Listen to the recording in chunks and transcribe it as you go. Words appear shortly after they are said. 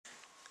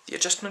The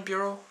Adjustment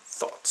Bureau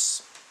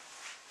thoughts.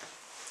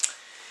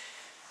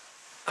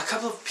 A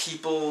couple of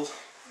people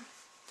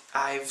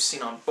I've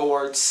seen on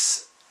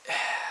boards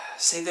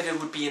say that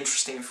it would be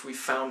interesting if we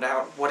found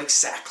out what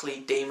exactly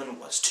Damon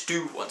was to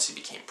do once he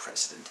became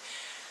president.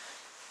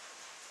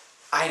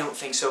 I don't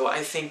think so.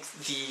 I think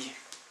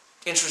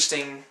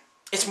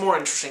it's more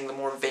interesting the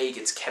more vague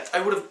it's kept.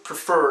 I would have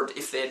preferred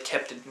if they had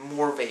kept it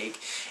more vague,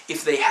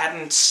 if they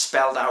hadn't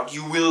spelled out,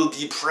 "You will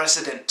be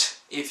president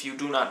if you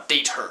do not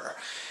date her."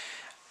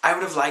 I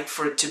would have liked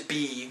for it to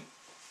be,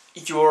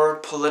 your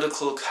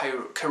political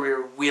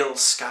career will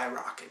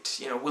skyrocket,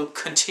 will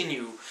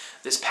continue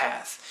this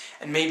path.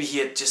 And maybe he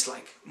had just,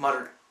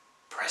 muttered,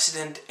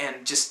 "President,"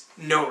 and just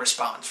no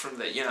response from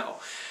the,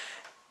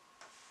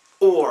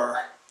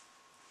 Or,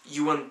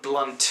 you and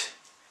Blunt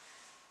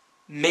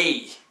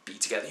may be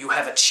together. You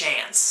have a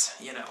chance,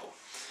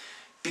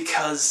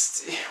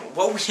 Because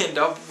what we end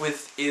up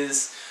with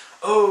is,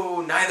 oh,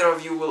 neither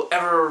of you will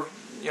ever,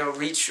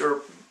 reach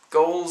your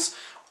goals,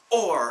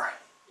 or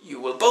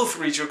you will both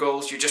reach your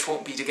goals, you just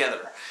won't be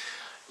together.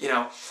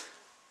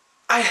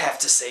 I have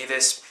to say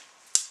this.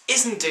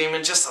 Isn't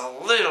Damon just a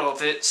little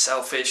bit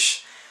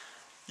selfish?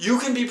 You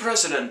can be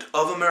president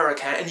of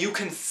America and you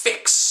can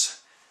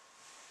fix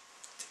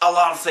a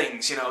lot of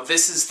things.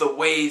 This is the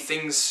way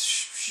things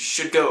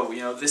should go.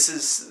 This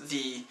is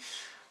the,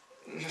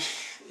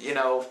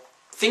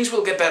 things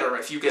will get better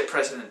if you get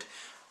president.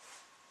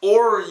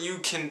 Or you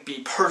can be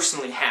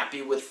personally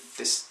happy with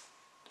this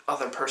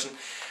other person.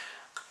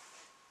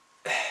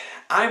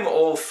 I'm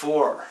all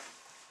for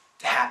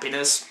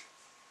happiness,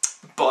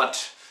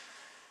 but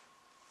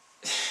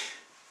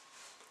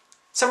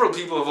several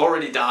people have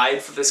already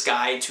died for this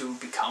guy to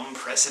become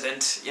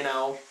president,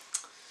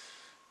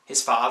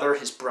 His father,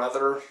 his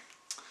brother.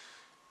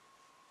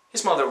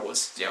 His mother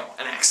was,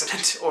 an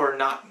accident, or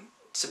not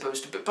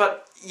supposed to be.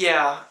 But,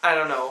 yeah, I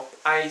don't know.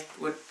 I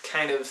would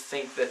kind of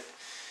think that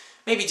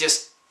maybe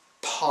just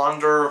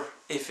ponder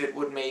if it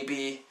would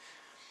maybe...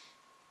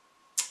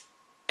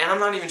 And I'm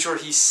not even sure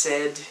he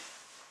said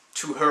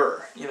to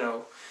her,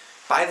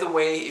 by the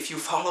way, if you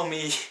follow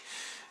me,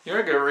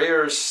 your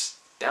career's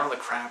down the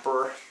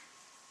crapper.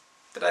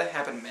 Did I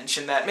happen to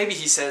mention that? Maybe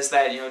he says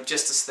that,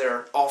 just as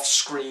they're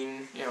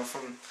off-screen,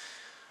 from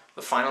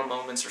the final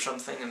moments or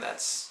something, and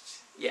that's,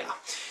 yeah.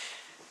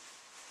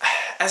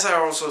 As I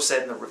also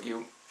said in the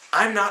review,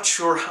 I'm not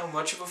sure how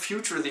much of a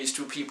future these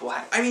two people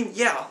have. I mean,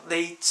 yeah,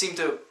 they seem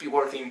to be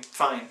working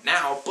fine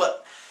now,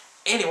 but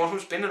anyone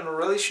who's been in a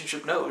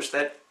relationship knows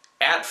that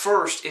at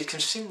first it can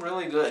seem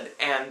really good,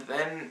 and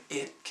then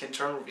it can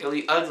turn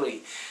really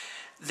ugly.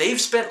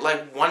 They've spent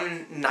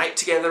one night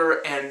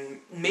together and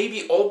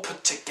maybe all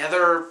put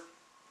together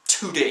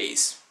 2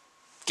 days,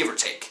 give or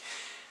take.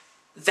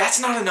 That's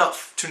not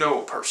enough to know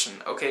a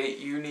person, okay?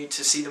 You need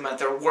to see them at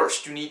their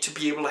worst. You need to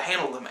be able to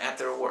handle them at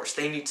their worst.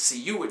 They need to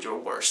see you at your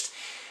worst.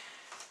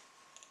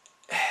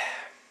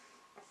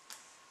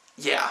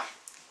 Yeah.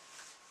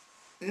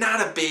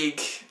 Not a big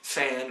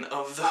fan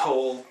of the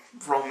whole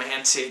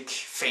romantic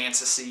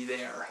fantasy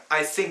there.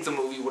 I think the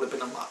movie would have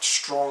been a lot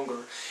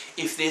stronger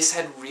if this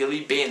had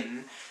really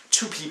been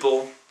two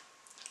people,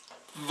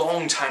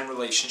 long-time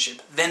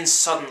relationship, then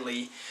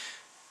suddenly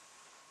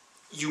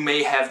you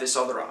may have this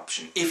other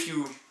option. If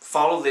you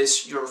follow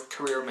this, your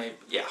career may...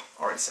 Yeah,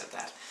 already said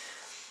that.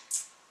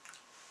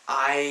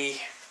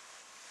 I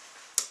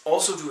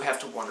also do have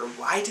to wonder,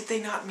 why did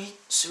they not meet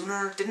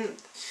sooner? Didn't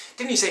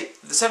he say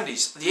the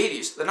 70s, the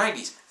 80s, the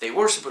 90s, they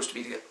were supposed to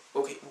be together?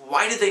 Okay,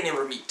 why did they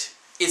never meet?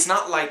 It's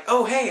not like,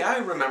 oh hey, I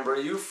remember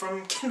you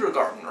from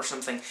kindergarten or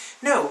something.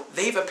 No,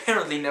 they've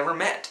apparently never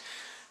met.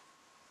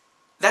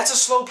 That's a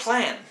slow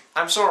plan.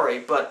 I'm sorry,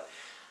 but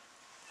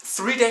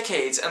 3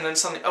 decades and then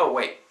suddenly, oh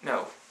wait,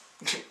 no.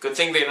 Good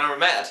thing they never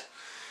met.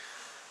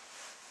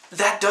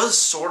 That does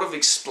sort of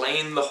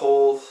explain the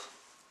whole,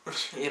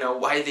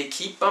 why they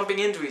keep bumping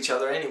into each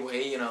other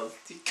anyway,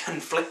 the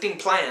conflicting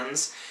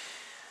plans.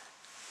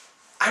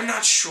 I'm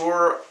not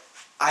sure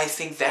I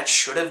think that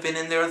should have been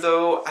in there,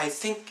 though. I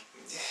think,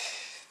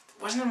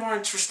 wasn't it more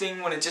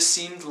interesting when it just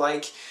seemed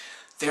like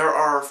there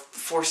are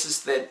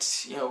forces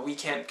that, we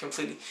can't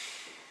completely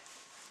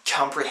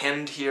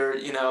comprehend here,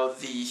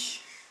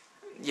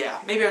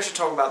 yeah, maybe I should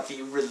talk about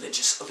the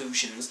religious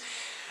illusions.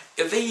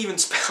 If they even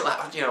spell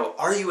out,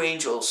 are you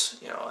angels?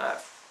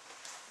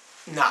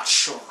 Not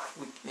sure.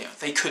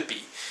 They could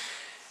be.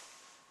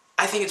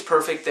 I think it's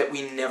perfect that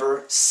we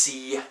never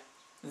see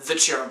the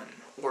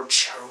chairman, or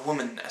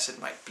chairwoman as it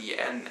might be,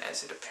 and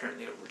as it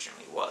apparently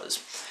originally was.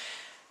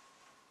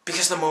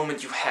 Because the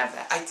moment you have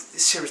that,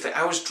 seriously,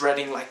 I was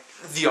dreading,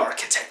 the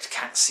architect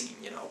kind of scene,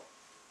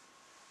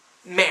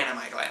 Man, am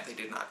I glad they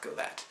did not go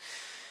that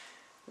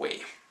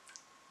way.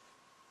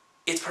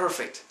 It's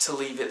perfect to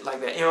leave it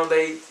like that.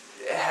 They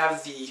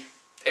have the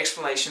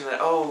explanation that,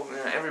 oh,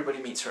 everybody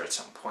meets her at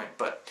some point,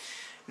 but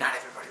not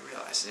everybody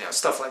realizes,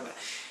 stuff like that.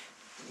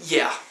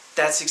 Yeah,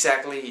 that's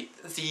exactly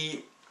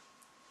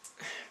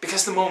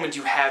because the moment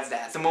you have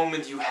that, the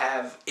moment you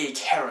have a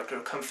character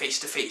come face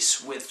to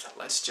face with,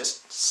 let's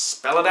just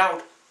spell it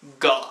out,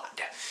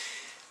 God.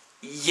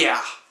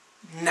 Yeah,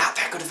 not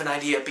that good of an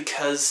idea,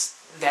 because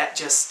that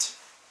just,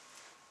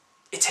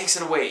 it takes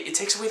it away. It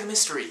takes away the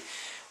mystery.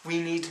 We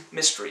need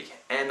mystery,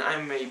 and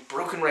I'm a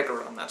broken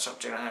record on that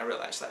subject, and I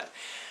realize that.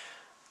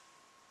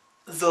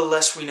 The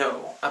less we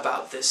know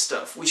about this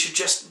stuff, we should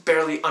just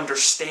barely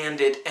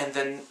understand it and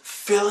then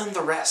fill in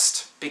the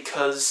rest,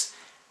 because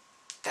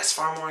that's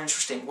far more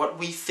interesting. What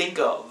we think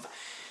of,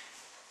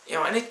 you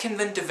know, and it can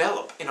then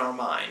develop in our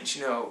minds.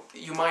 You know,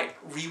 you might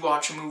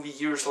rewatch a movie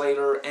years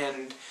later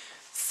and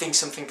think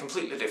something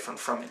completely different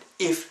from it,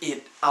 if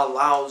it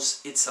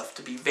allows itself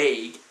to be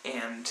vague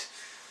and,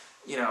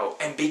 you know,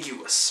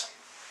 ambiguous.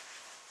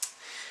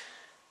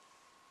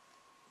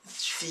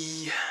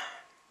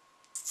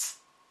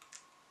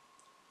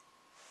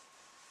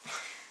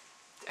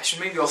 I should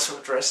maybe also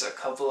address a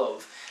couple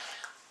of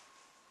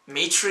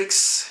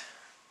Matrix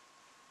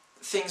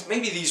things.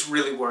 Maybe these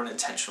really weren't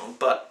intentional,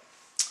 but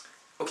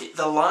okay,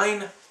 the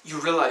line, "You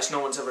realize no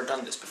one's ever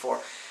done this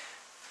before."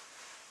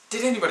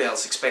 Did anybody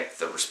else expect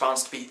the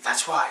response to be,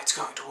 "That's why it's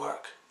going to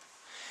work"?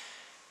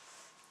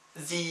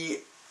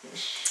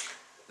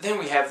 Then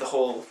we have the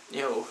whole,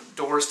 you know,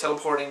 doors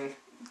teleporting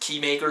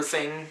keymaker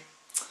thing.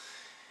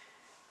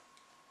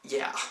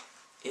 Yeah,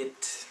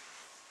 it...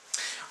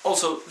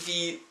 Also,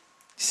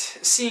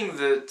 seeing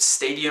the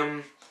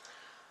stadium,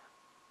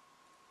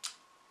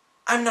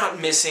 I'm not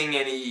missing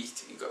any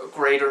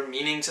greater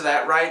meaning to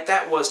that, right?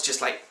 That was just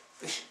like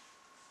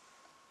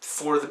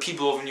for the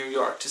people of New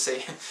York to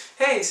say,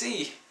 "Hey,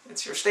 see,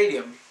 it's your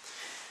stadium."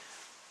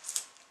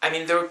 I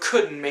mean, there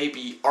could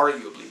maybe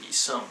arguably be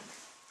some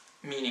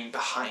meaning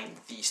behind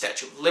the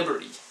Statue of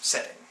Liberty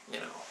setting, you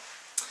know.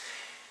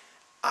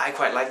 I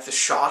quite like the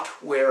shot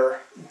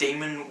where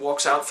Damon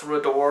walks out through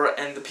a door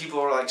and the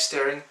people are like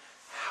staring.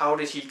 How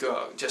did he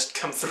just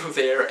come through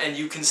there? And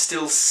you can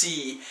still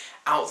see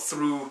out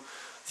through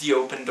the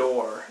open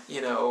door,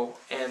 you know,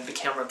 and the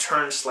camera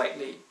turns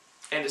slightly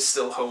and it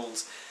still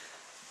holds.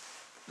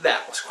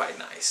 That was quite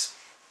nice.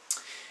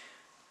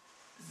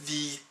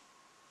 The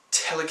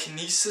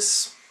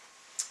telekinesis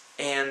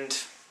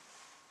and,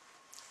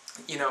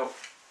 you know,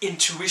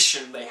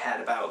 intuition they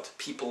had about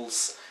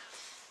people's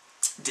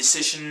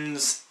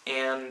decisions,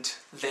 and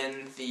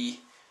then the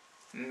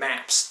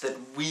maps that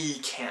we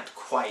can't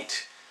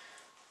quite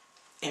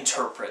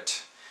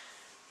interpret.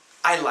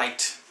 I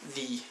liked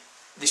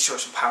this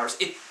choice of powers.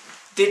 It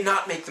did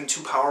not make them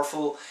too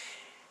powerful,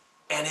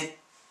 and it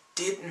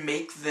did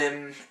make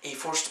them a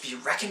force to be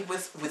reckoned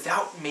with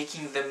without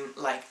making them,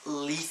 like,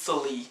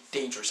 lethally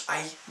dangerous.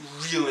 I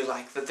really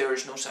like that there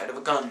is no sight of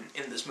a gun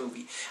in this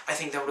movie. I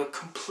think that would have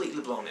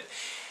completely blown it.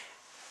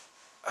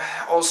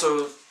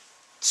 Also,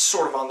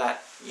 sort of on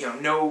that, you know,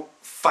 no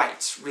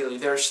fights, really.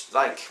 There's,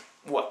 like,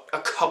 what, a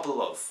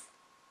couple of...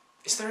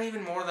 Is there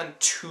even more than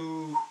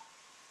 2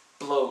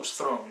 blows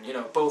thrown, you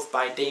know, both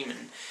by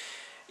Damon,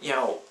 you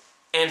know,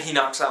 and he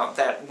knocks out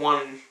that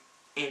one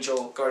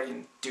Angel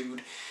Guardian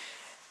dude,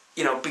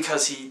 you know,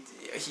 because he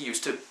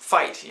used to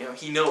fight, you know,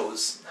 he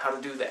knows how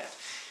to do that.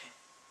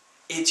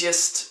 It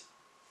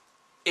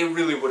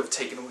really would have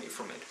taken away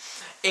from it.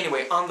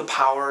 Anyway, on the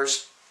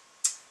powers,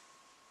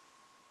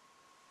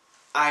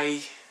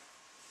 I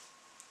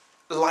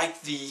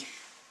like the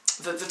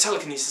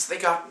telekinesis. They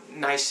got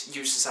nice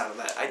uses out of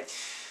that.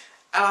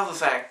 I love the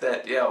fact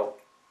that, you know,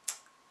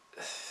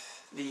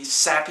 the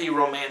sappy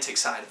romantic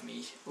side of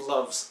me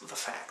loves the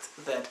fact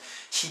that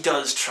he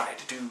does try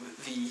to do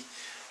the,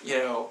 you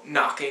know,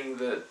 knocking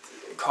the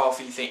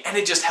coffee thing, and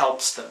it just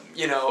helps them,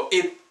 you know,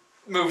 it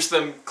moves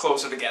them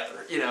closer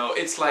together, you know,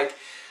 it's like,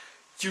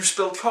 you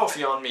spilled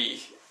coffee on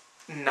me,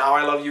 now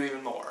I love you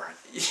even more.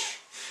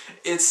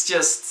 It's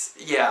just,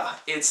 yeah,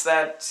 it's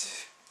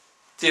that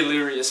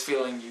delirious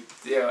feeling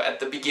you know, at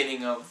the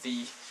beginning of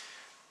the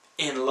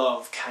in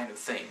love kind of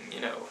thing, you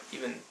know,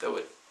 even though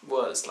it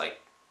was like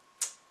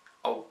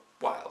a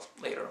while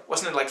later.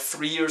 Wasn't it like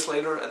 3 years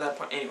later at that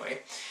point? Anyway.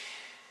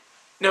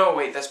 No,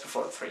 wait, that's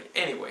before the 3.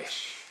 Anyway.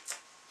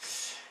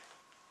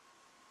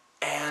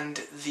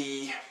 And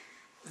the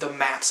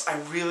maps, I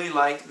really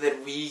like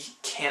that we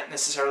can't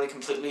necessarily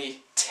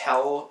completely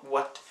tell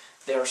what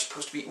they're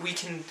supposed to be. We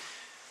can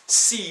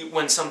see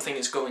when something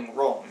is going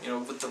wrong, you know,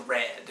 with the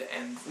red,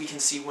 and we can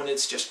see when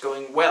it's just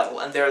going well,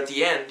 and there at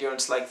the end, you know,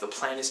 it's like the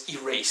plan is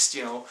erased,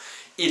 you know,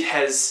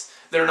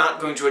 they're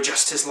not going to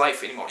adjust his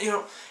life anymore, you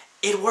know,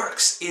 it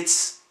works,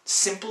 it's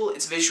simple,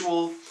 it's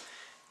visual,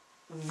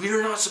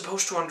 we're not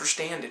supposed to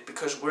understand it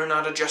because we're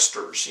not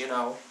adjusters, you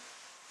know,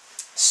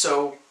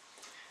 so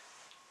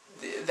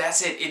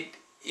that's it,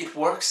 it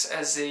works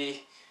as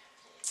a,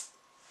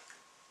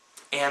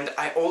 and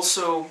I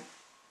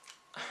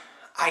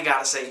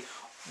gotta say,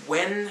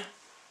 when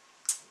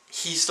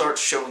he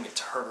starts showing it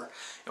to her,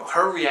 you know,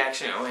 her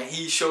reaction, you know, when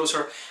he shows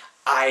her,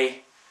 I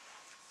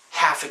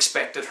half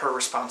expected her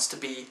response to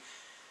be,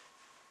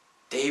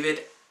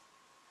 "David,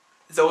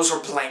 those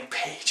are blank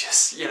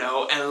pages," you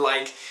know, and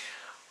like,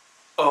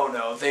 oh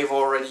no, they've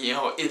already, you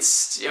know,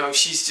 it's, you know,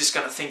 she's just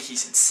gonna think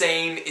he's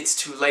insane, it's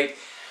too late.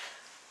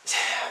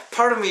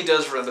 Part of me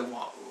does really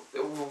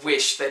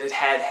wish that it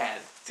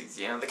had,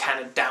 you know, the kind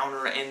of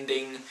downer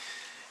ending,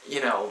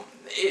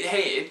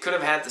 hey, it could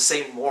have had the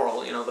same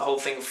moral, the whole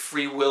thing of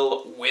free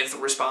will with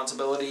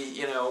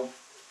responsibility,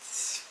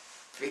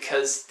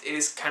 because it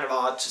is kind of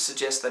odd to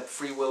suggest that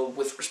free will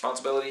with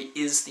responsibility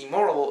is the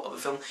moral of a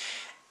film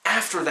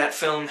after that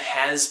film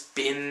has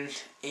been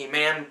a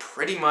man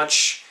pretty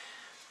much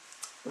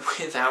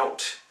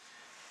without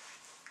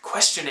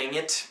questioning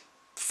it,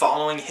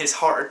 following his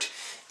heart,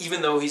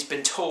 even though he's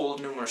been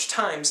told numerous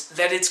times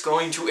that it's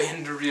going to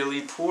end really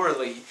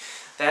poorly.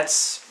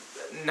 That's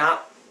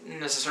not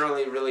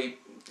necessarily really,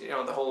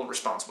 the whole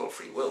responsible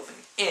free will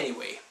thing.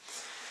 Anyway,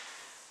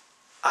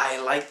 I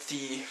like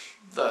the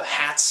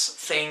hats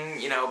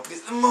thing,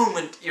 because the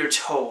moment you're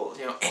told,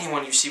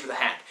 anyone you see with a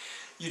hat,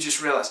 you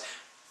just realize,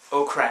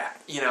 oh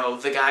crap,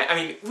 the guy, I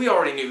mean, we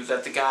already knew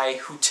that the guy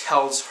who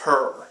tells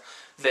her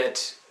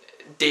that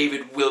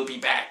David will be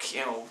back,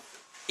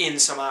 in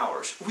some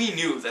hours, we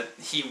knew that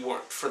he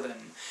worked for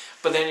them.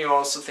 But then you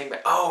also think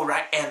back, oh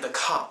right, and the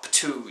cop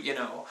too,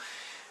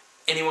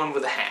 anyone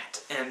with a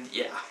hat, and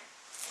yeah.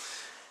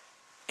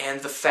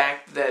 And the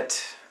fact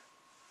that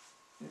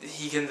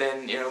he can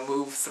then,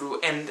 move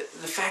through, and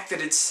the fact that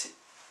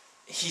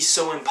he's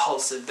so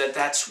impulsive that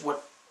that's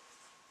what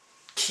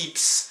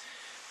keeps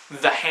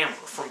the hammer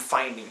from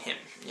finding him,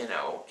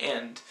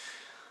 and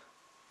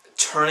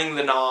turning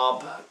the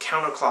knob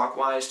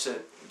counterclockwise to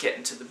get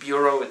into the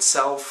bureau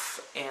itself,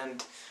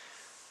 and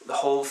the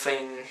whole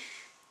thing.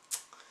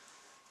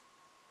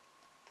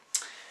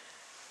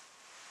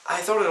 I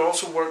thought it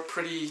also worked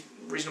pretty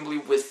reasonably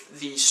with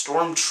the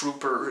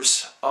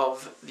stormtroopers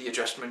of the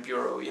Adjustment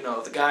Bureau,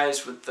 the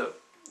guys with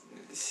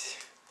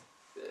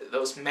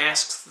those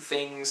masks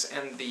things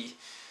and the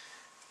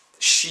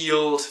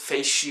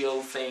face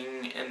shield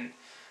thing, and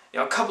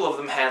a couple of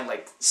them had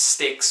like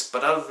sticks,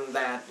 but other than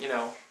that,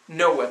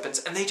 no weapons,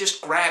 and they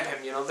just grab him,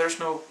 there's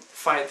no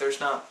fight, there's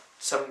not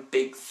some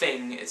big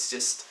thing, it's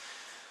just,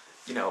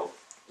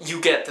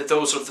 you get that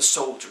those are the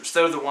soldiers,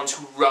 they're the ones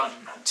who run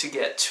to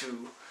get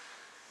to,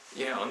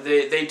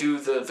 they do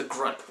the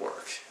grunt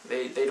work,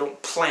 they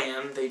don't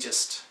plan, they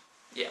just,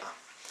 yeah.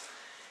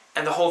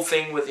 And the whole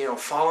thing with,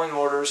 following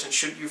orders, and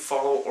should you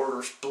follow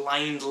orders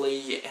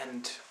blindly,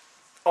 and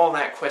all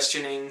that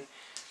questioning,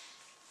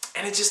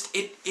 and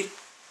it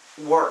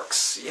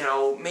works,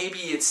 maybe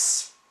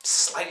it's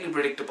slightly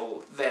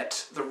predictable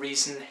that the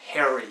reason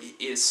Harry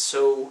is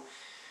so,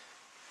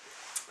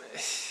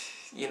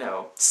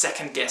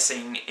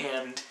 second-guessing,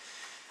 and,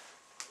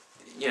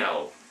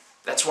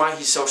 that's why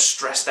he's so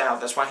stressed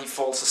out, that's why he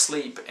falls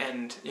asleep,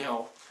 and,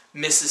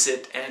 misses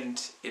it,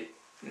 and it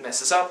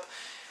messes up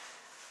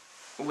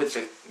with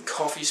the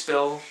coffee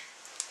spill,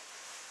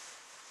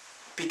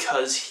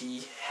 because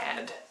he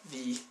had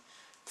the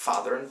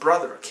father and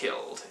brother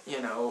killed,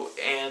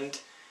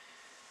 and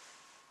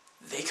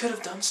they could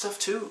have done stuff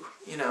too,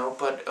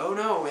 but oh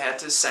no, we had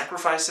to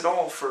sacrifice it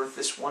all for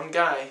this one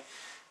guy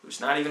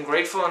who's not even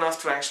grateful enough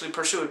to actually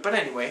pursue it. But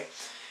anyway,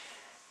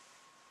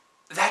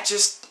 that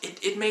just,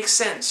 it makes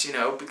sense,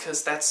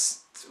 because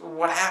that's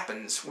what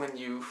happens when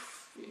you,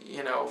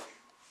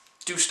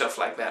 do stuff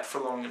like that for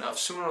long enough.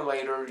 Sooner or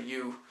later,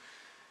 you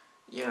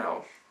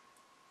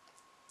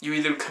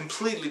either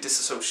completely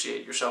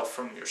disassociate yourself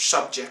from your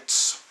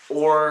subjects,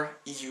 or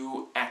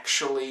you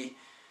actually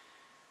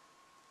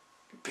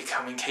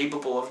become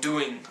incapable of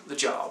doing the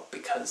job,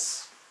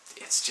 because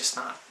it's just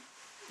not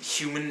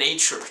human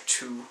nature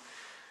to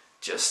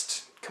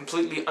just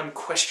completely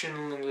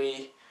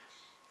unquestioningly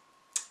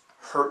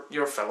hurt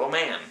your fellow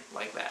man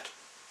like that.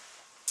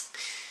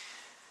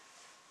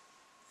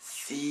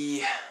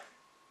 The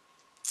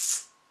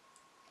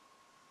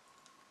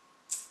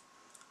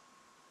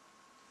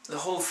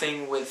whole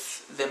thing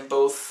with them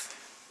both,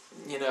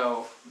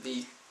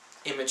 the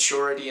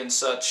immaturity and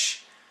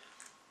such,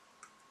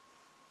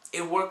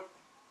 it worked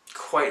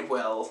quite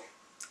well,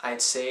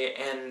 I'd say,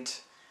 and,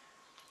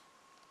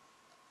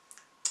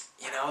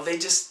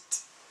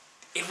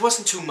 it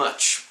wasn't too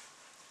much.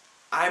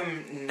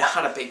 I'm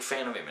not a big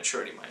fan of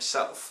immaturity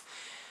myself,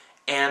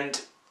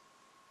 and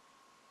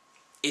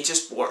it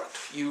just worked.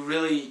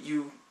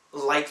 You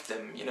liked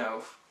them,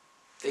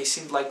 they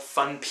seemed like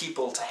fun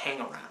people to hang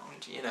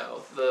around,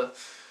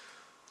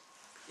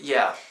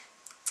 yeah.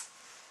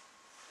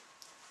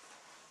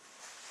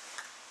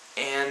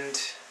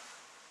 And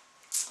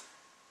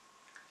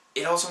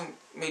it also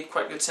made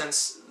quite good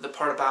sense, the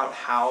part about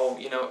how,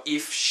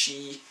 if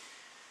she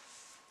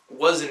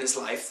was in his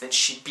life, then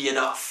she'd be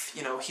enough.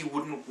 He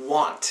wouldn't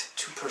want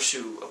to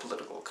pursue a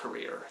political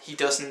career. He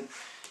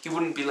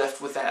wouldn't be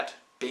left with that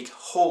big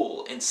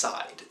hole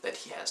inside that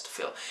he has to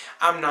fill.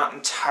 I'm not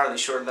entirely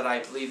sure that I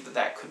believe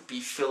that could be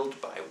filled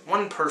by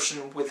one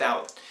person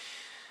without,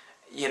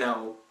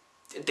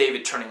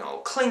 David turning all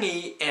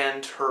clingy,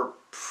 and her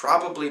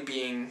probably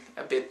being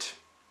a bit,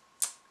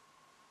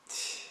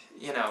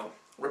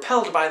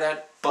 repelled by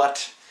that,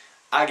 but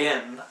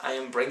again, I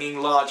am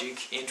bringing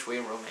logic into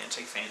a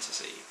romantic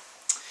fantasy.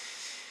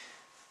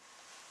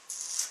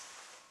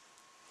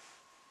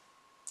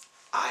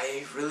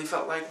 I really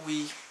felt like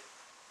we,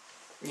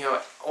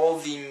 all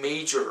the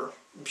major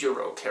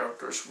Bureau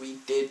characters, we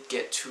did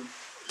get to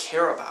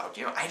care about.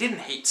 You know, I didn't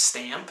hate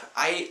Stamp.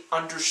 I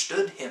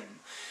understood him.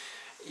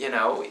 You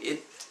know,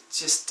 it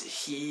just,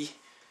 he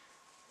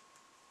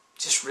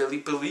just really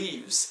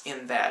believes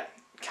in that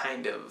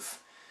kind of,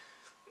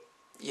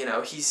 you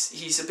know,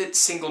 he's a bit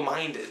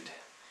single-minded.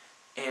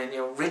 And, you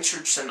know,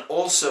 Richardson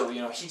also,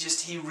 you know,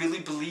 he really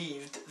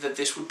believed that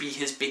this would be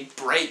his big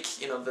break,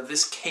 you know, that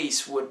this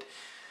case would,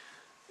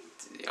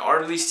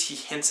 or at least he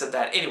hints at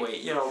that. Anyway,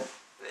 you know,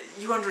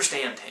 you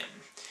understand him.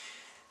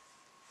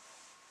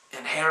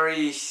 And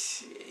Harry,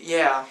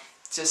 yeah,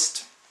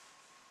 just,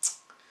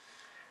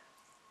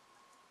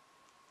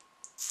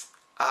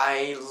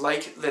 I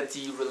like that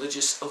the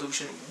religious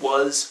illusion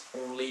was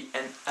only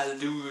an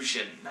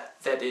illusion,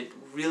 that it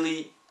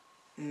really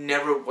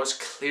never was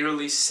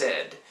clearly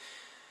said,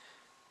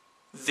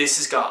 this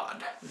is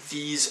God,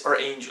 these are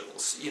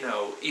angels. You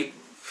know, it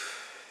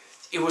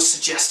was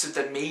suggested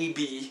that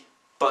maybe,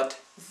 but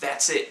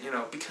that's it, you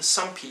know, because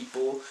some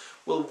people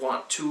will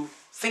want to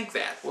think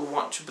that, will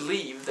want to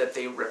believe that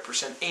they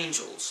represent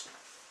angels.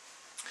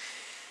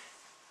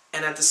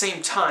 And at the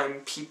same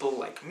time, people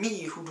like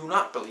me who do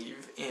not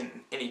believe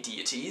in any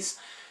deities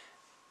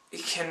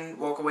can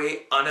walk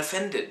away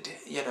unoffended,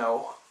 you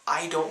know.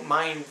 I don't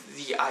mind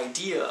the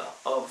idea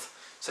of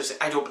such thing.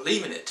 I don't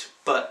believe in it,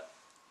 but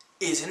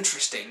is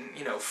interesting,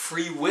 you know,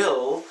 free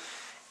will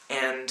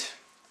and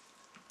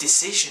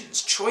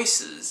decisions,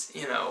 choices,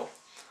 you know.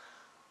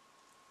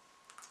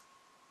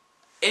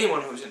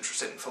 Anyone who's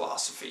interested in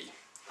philosophy,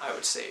 I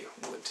would say,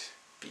 would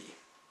be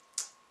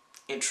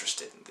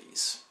interested in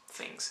these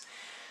things.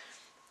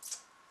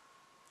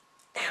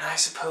 And I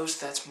suppose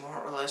that's more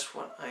or less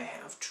what I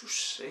have to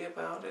say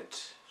about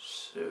it.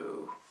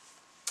 So,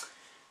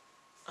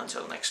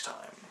 until next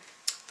time,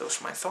 those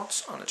are my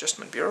thoughts on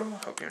Adjustment Bureau.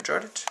 Hope you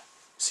enjoyed it.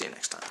 See you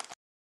next time.